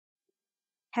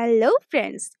Hello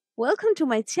friends, welcome to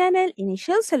my channel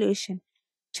Initial Solution.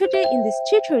 Today in this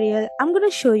tutorial, I'm going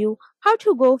to show you how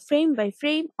to go frame by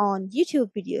frame on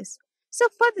YouTube videos. So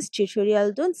for this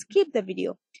tutorial, don't skip the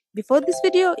video. Before this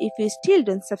video, if you still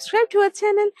don't subscribe to our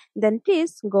channel, then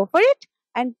please go for it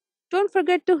and don't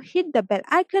forget to hit the bell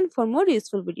icon for more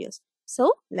useful videos.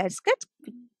 So let's get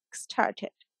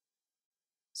started.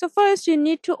 So first you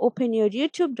need to open your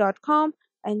youtube.com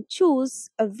and choose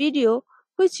a video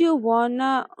which you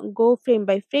wanna go frame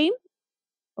by frame.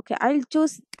 Okay, I'll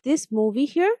choose this movie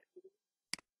here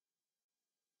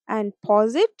and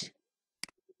pause it.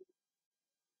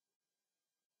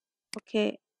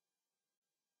 Okay,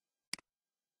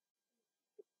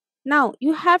 now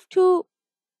you have to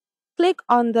click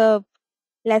on the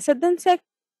lesser than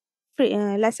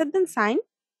lesser than sign,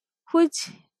 which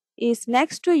is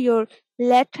next to your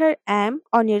letter M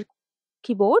on your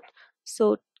keyboard.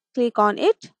 So click on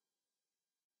it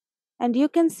and you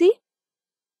can see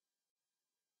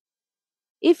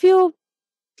if you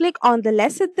click on the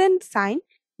lesser than sign,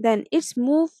 then it's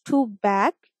moved to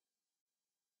back,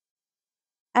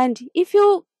 and if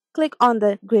you click on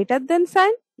the greater than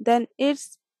sign, then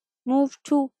it's moved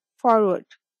to forward.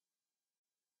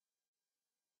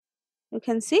 You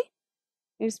can see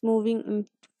it's moving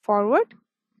forward,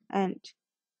 and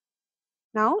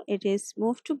now it is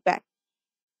moved to back.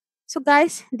 So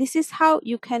guys, this is how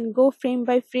you can go frame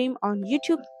by frame on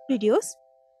YouTube videos.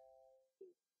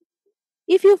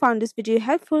 If you found this video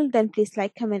helpful, then please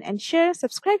like, comment and share,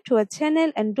 subscribe to our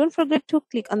channel, and don't forget to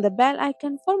click on the bell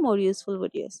icon for more useful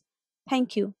videos.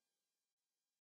 Thank you.